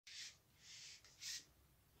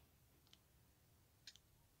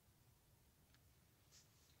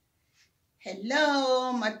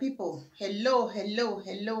Hello, my people. Hello, hello,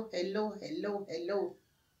 hello, hello, hello, hello.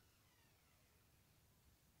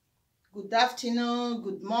 Good afternoon,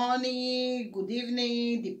 good morning, good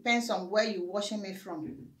evening. Depends on where you're watching me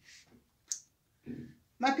from.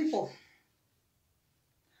 My people,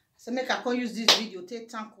 so make I can use this video to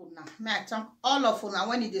thank una. May I thank all of una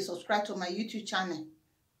when you subscribe to my YouTube channel.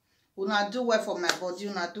 Una do well for my body,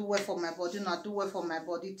 una do well for my body, una do well for my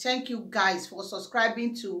body. Thank you guys for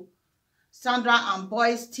subscribing to Sandra and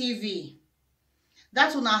Boys TV.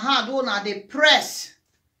 That una hand una dey press.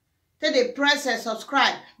 Take the press and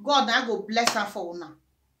subscribe. God now go bless her for una.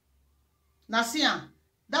 Now see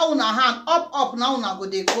that una hand up now una go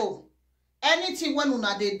dey go. Anything when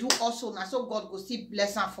una dey do also now so God go still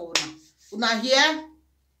bless her for una. Una hear?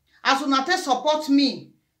 As una take support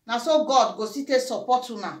me, now so God go still take support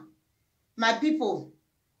una. My people,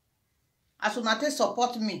 as una take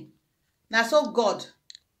support me, now so God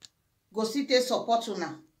go still take support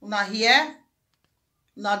una. Una hear?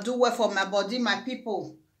 Una do well for my body, my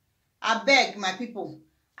people. I beg my people.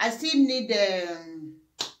 I still need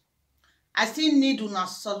una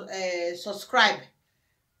subscribe.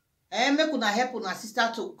 Make una help una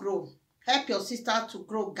sister to grow. Help your sister to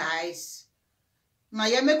grow, guys. Now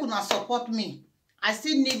yeah, make una support me. I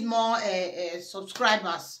still need more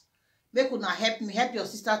subscribers. Make una help me, help your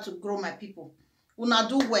sister to grow, my people. Una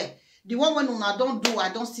do well. The one when una don't do, I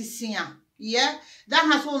don't see her. Yeah, that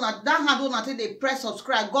hand una take the press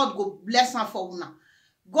subscribe. God go bless her for una.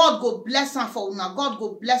 God go bless her for una. God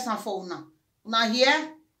go bless her for una. Una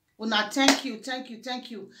here? Una thank you, thank you, thank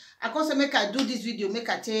you. I can say make I do this video, make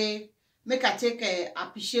I take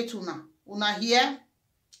appreciate una. Una here?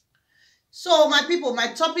 So my people, my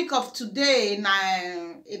topic of today na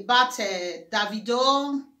about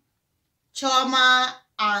Davido, Chioma,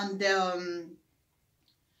 and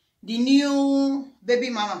the new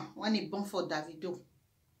baby mama when he born for Davido.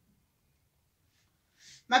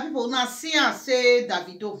 My people, now see and say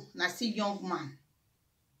Davido, now see young man.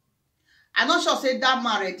 I'm not sure say that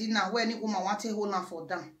man ready now when any woman want to hold on for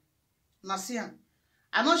them. Now see,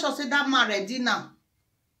 I'm not sure say that man ready now.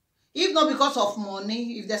 If not because of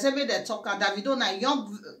money, if they say they talk, Davido na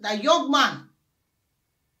young man.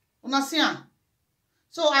 Now see.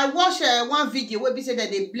 So I watch one video where they say that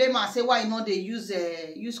they blame her, say why they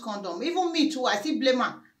use condom. Even me too, I still blame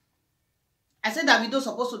her. I said Davido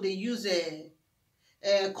supposed to they use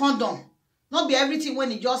condom. Not be everything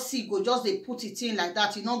when you just see go just they put it in like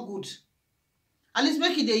that. It's not good. At least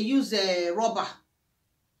make it they use rubber.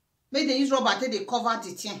 Make they use rubber till they cover the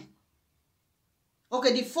thing.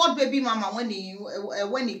 Okay, the fourth baby mama when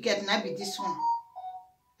he get now be this one.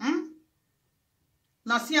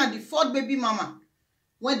 Now see the fourth baby mama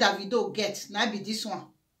when Davido get now be this one.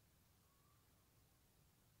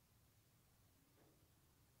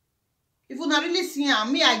 If you not really see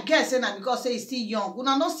him, me I guess na because say he's still young. You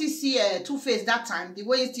not still see Two-Face that time the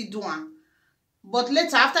way he still do am. But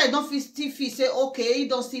later after he don't still feel say okay, he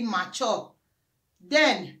don't still mature.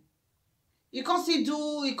 Then he can't still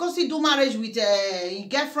do marriage with his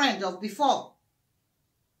girlfriend of before.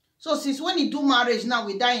 So since when he do marriage now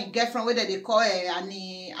with that girlfriend, whether they call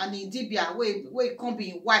Annie Dibia, where come be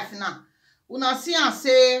his wife now. Una see and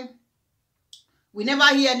say we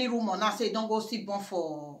never hear any rumor now say don't go still born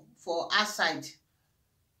for outside.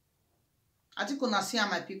 I think una see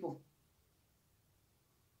my people.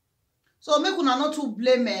 So make una not to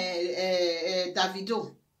blame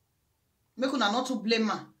Davido. Make una not to blame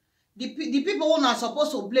her. The people who are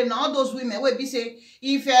supposed to blame now all those women wey be say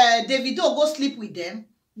if Davido go sleep with them,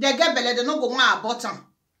 they get belle, they no go want abort am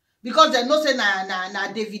because they know say na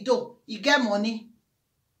Davido he get money.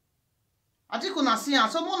 I think una see am.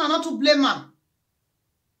 So una not to blame her.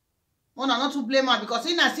 Una not to blame her because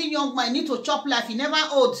he na see young man, he need to chop life. He never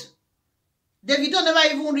old. Davido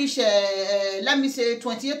never even reach let me say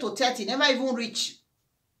 28 to 30. Never even reach.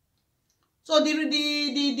 So the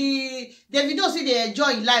Davido see they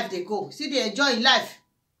enjoy in life, they go. See they enjoy in life.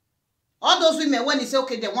 All those women when they say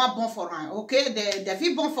okay, they want born for her, okay, they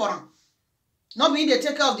feel born for her. Not being they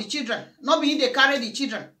take care of the children, not being they carry the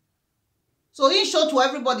children. So he show to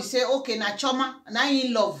everybody say okay, na Chioma, na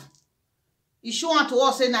in love. He show to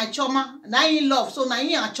us say na Chioma, na in love. So na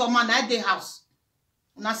in and Chioma na the house.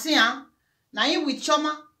 Na see na in with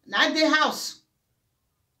Chioma, na the house.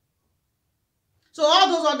 So all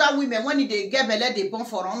those other women when they get belle they born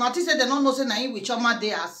for her. Nothing say they don't know say na in with Chioma they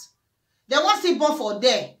house. They want still born for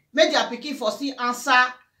there. Make their pikin for still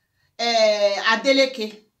answer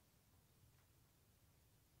Adeleke.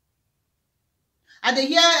 And they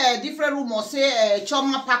hear different rumors say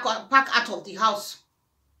Chioma pack out of the house.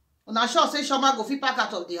 Una sure say Chioma go fit pack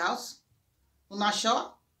out of the house? Una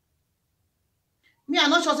sure? Me, I'm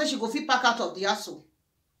not sure say she go fit pack out of the house.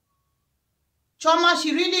 Chioma,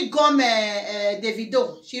 she really gum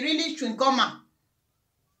Davido. She really chewing gum her.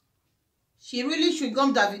 She really chewing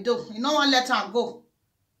gum Davido. You no wan let her go.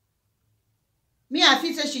 Me, I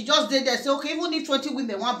feel say she just did there. Say, okay, even if 20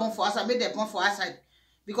 women want born for outside, make them born for outside.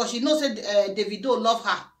 Because she knows that Davido love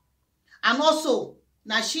her. And also,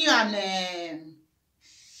 na she and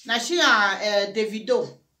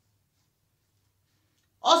Davido.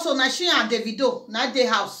 Also, na she and Davido, na dey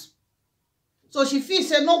house. So she feels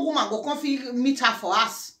say no woman go come fit meet her for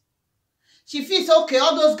us. She feels okay,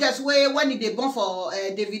 all those girls when they born for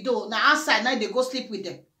Davido, na outside, now they go sleep with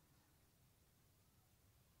them.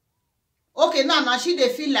 Okay, now she they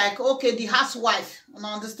feel like, okay, the housewife. You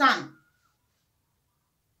understand?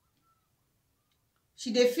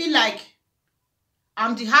 She they feel like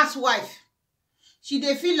I'm the housewife. She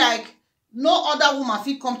they feel like no other woman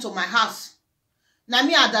fit come to my house. Na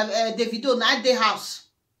me and Davido na at the house.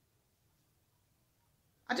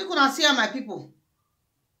 I think una see my people.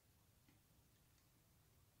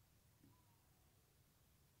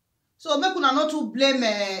 So make una not to blame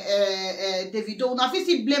Davido. Una fit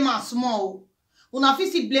see blame am small. Una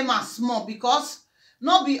fit see blame am small because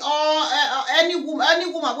not be all any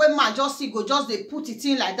woman wey man just see go just dey put it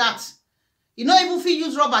in like that. You no even fit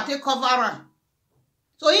use rubber take cover am.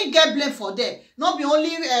 So he get blame for there. Not be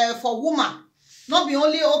only for woman. Not be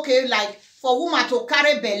only okay like for woman to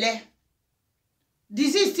carry belle.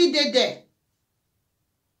 Disease still dey there.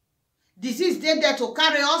 Disease dey there to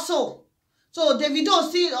carry also. So Davido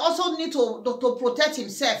still also need to protect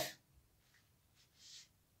himself.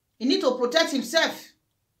 He need to protect himself.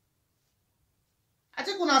 I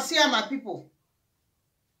think una see my people.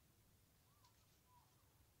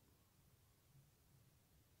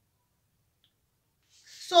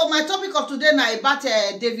 So my topic of today na about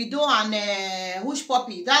Davido and Hush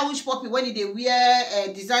Puppy. That Hush Puppy when they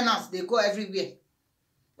wear designers, they go everywhere.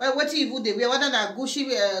 Well, what even they wear, whether that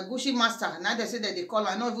Gucci master, now they say that they call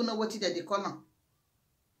her. I don't even know what that they call her.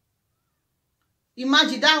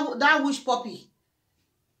 Imagine that Hush Puppy.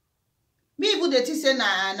 Me even they say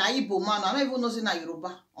na Igbo man. I don't even know say na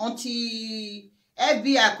Yoruba. Until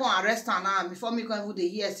FBI come arrest her now before me come even they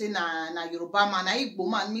hear say na Yoruba man, na Igbo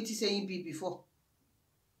man. Me say he be before.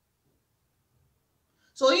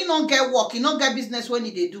 So he don't get work, he don't get business when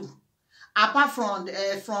they do. Apart from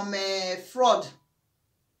fraud.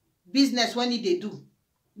 Business when they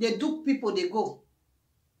do people they go.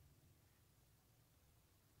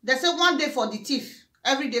 They say one day for the thief,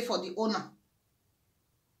 every day for the owner.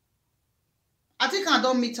 I think I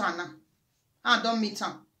don't meet her now. I don't meet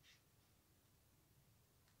her.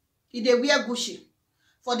 He dey wear Gucci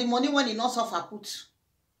for the money when he not suffer put.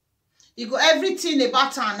 He go everything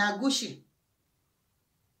about her na Gucci.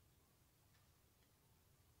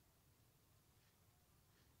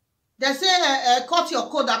 They say cut your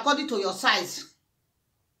code according to your size.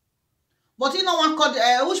 But he no want cut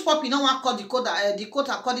Hush Puppy no want cut the code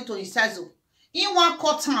according to his size. He want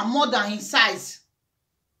cut her more than his size.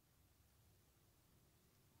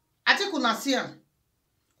 I think una see him.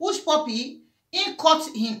 Hush Puppy he cut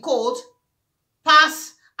his coat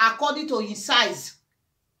pass according to his size.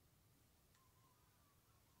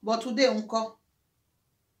 But today unko.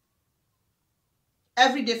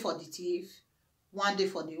 Every day for the thief. One day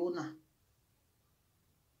for the owner.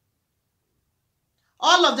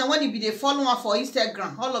 All of them when you be they follow her for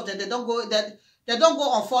Instagram, all of them they don't go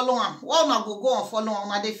on follow her. One not go on follow her.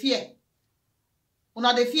 Una they fear.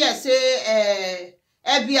 Una they fear say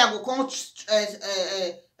FBI go come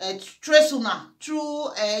trace una through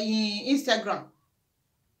Instagram.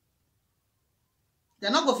 They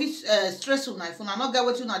not go fit stress una if una not get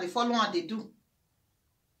what una they follow her they do.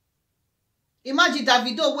 Imagine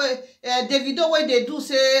Davido where they do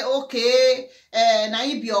say okay, na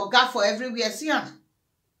he be oga for everywhere. See am.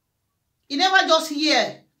 He never just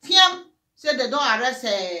hear fiam say they don't arrest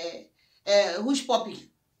Hush Puppy.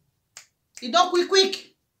 He don't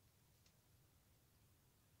quick.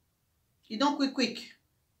 He don't quick.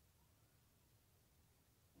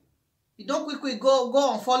 He don't quick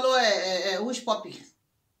go and follow Hush Puppy.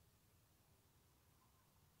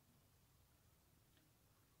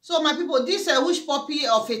 So my people, this Hush Puppy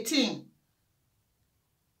of a thing.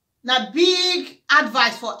 Now big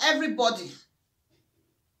advice for everybody.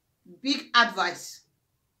 Big advice.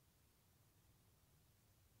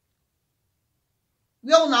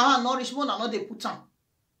 Where una hand not reach, una not dey put am.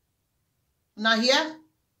 Una here,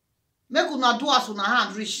 make una do as una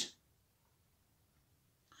hand reach.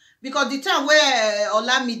 Because the time where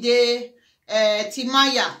Olamide,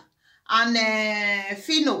 Timaya, and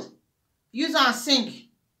Fino use and sing.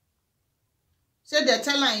 Say they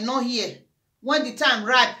tell her he not here. when the time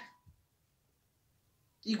ripe,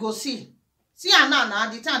 you go see. See am now,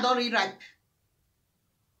 the time don really ripe.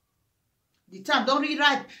 The time don really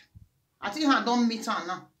ripe. I think I don meet am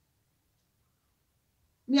now.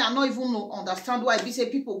 Me, I no even know understand why be say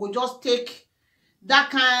people go just take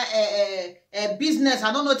that kind business.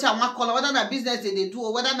 I don't know what I want call, whether na business they do,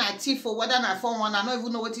 or whether na thief, or whether na 4-1. I don't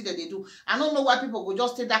even know what they do. I don't know why people go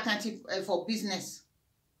just take that kind of for business.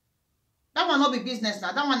 That one not be business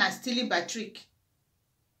now. That one is stealing by trick.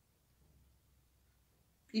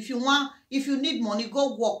 If you need money,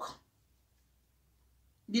 go work.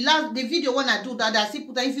 The video when I do that, I see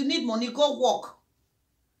put that if you need money, go work.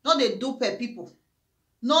 Not they dupe people.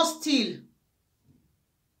 No steal.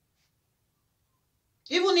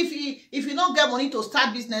 Even if you don't get money to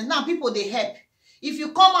start business, now people they help. If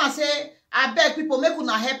you come and say, I beg people, make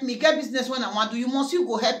una help me get business when I want to, you must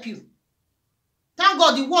go help you. Thank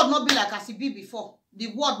God the world not be like as it be before. The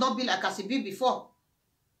world not be like as it be before.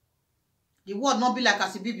 The world not be like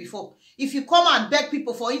as it be before. If you come and beg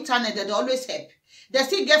people for internet, they always help. They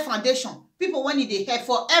still get foundation. People when they help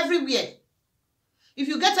for everywhere. If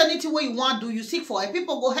you get anything where you want to do, you seek for it.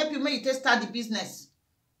 People go help you make you start the business.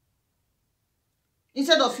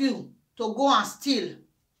 Instead of you to go and steal.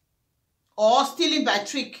 Or stealing by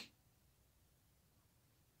trick.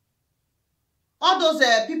 All those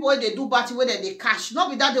people where they do party where they cash. Not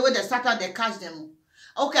be that the way they start out, they cash them.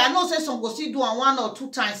 Okay, I know say some go still do 1 or 2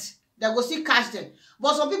 times. They go still cash them.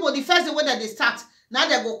 But some people, the first way that they start, now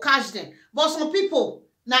they go cash them. But some people,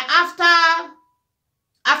 now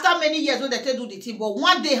after many years when they do the thing, but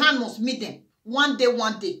one day hand must meet them. One day,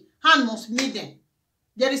 hand must meet them.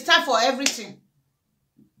 There is time for everything.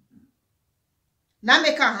 Now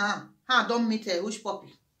make a hand don't meet a hush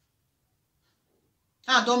puppy.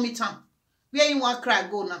 Hand don't meet him. Where you want cry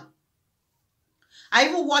go now? I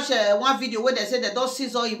even watch one video where they say they don't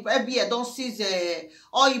seize all your FBI don't seize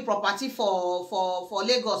all your property for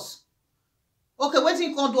Lagos. Okay, what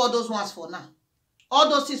you can do all those ones for now? All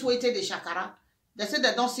those things waited the shakara. They say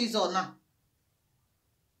they don't seize all now.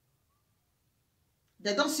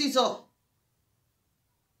 They don't seize all.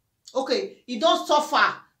 Okay, you don't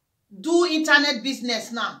suffer. Do internet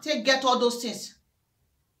business now. Get all those things.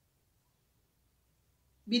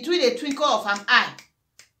 Between a twinkle of an eye.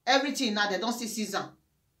 Everything now, they don't see season.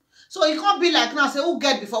 So it can't be like now, say, who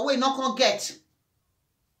get before, we not gonna get.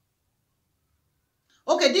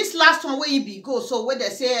 Okay, this last one where you be go, so where they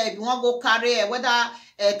say, if you want to go carry, whether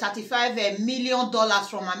 $35 million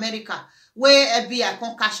from America, where be I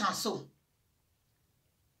can cash and so.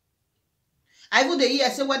 I even the hear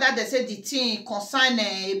say whether they say the thing concern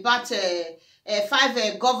about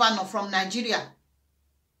 5 governor from Nigeria.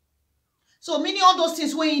 So many all those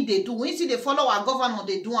things when they do, when see they follow our governor,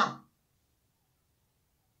 they do them.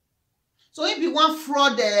 So if you want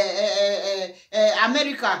fraud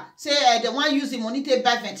America, say they want use the money to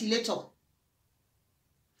buy ventilator.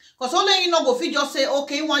 Because only you know go fit just say,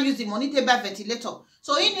 okay, you want use the money to buy ventilator.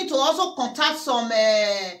 So you need to also contact some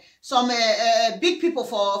big people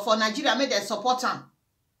for Nigeria, make them support them.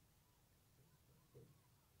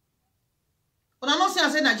 But I'm not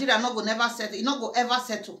saying Nigeria not go never settle, it not go ever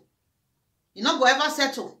settle. You not go ever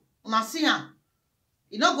settle. Una see am.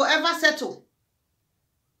 You not go ever settle.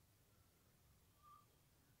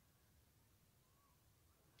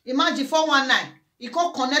 Imagine 419. You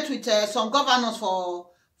can connect with some governors for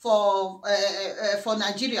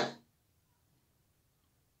Nigeria.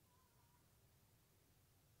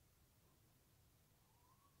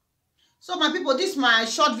 So my people, this is my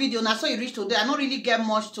short video. Now so you reach today. I don't really get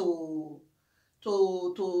much to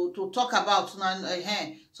talk about.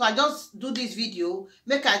 So I just do this video.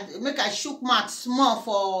 Make I shook mouth small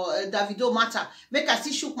for Davido matter. Make I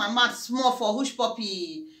still shook my mouth small for Hush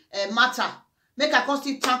Puppy matter. Make I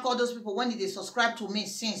constantly thank all those people when they subscribe to me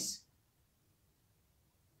since.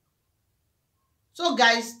 So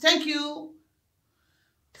guys, thank you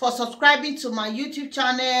for subscribing to my YouTube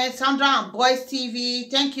channel, Sandra and Boys TV.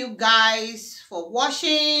 Thank you guys for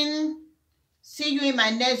watching. See you in my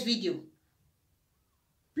next video.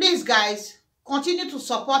 Please guys, continue to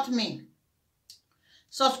support me.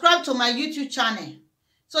 Subscribe to my YouTube channel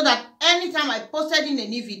so that anytime I posted in a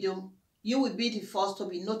new video, you will be the first to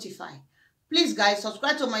be notified. Please guys,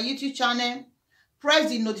 subscribe to my YouTube channel. Press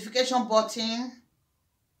the notification button.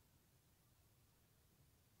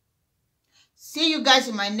 See you guys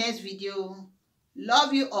in my next video.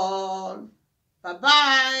 Love you all.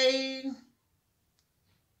 Bye-bye.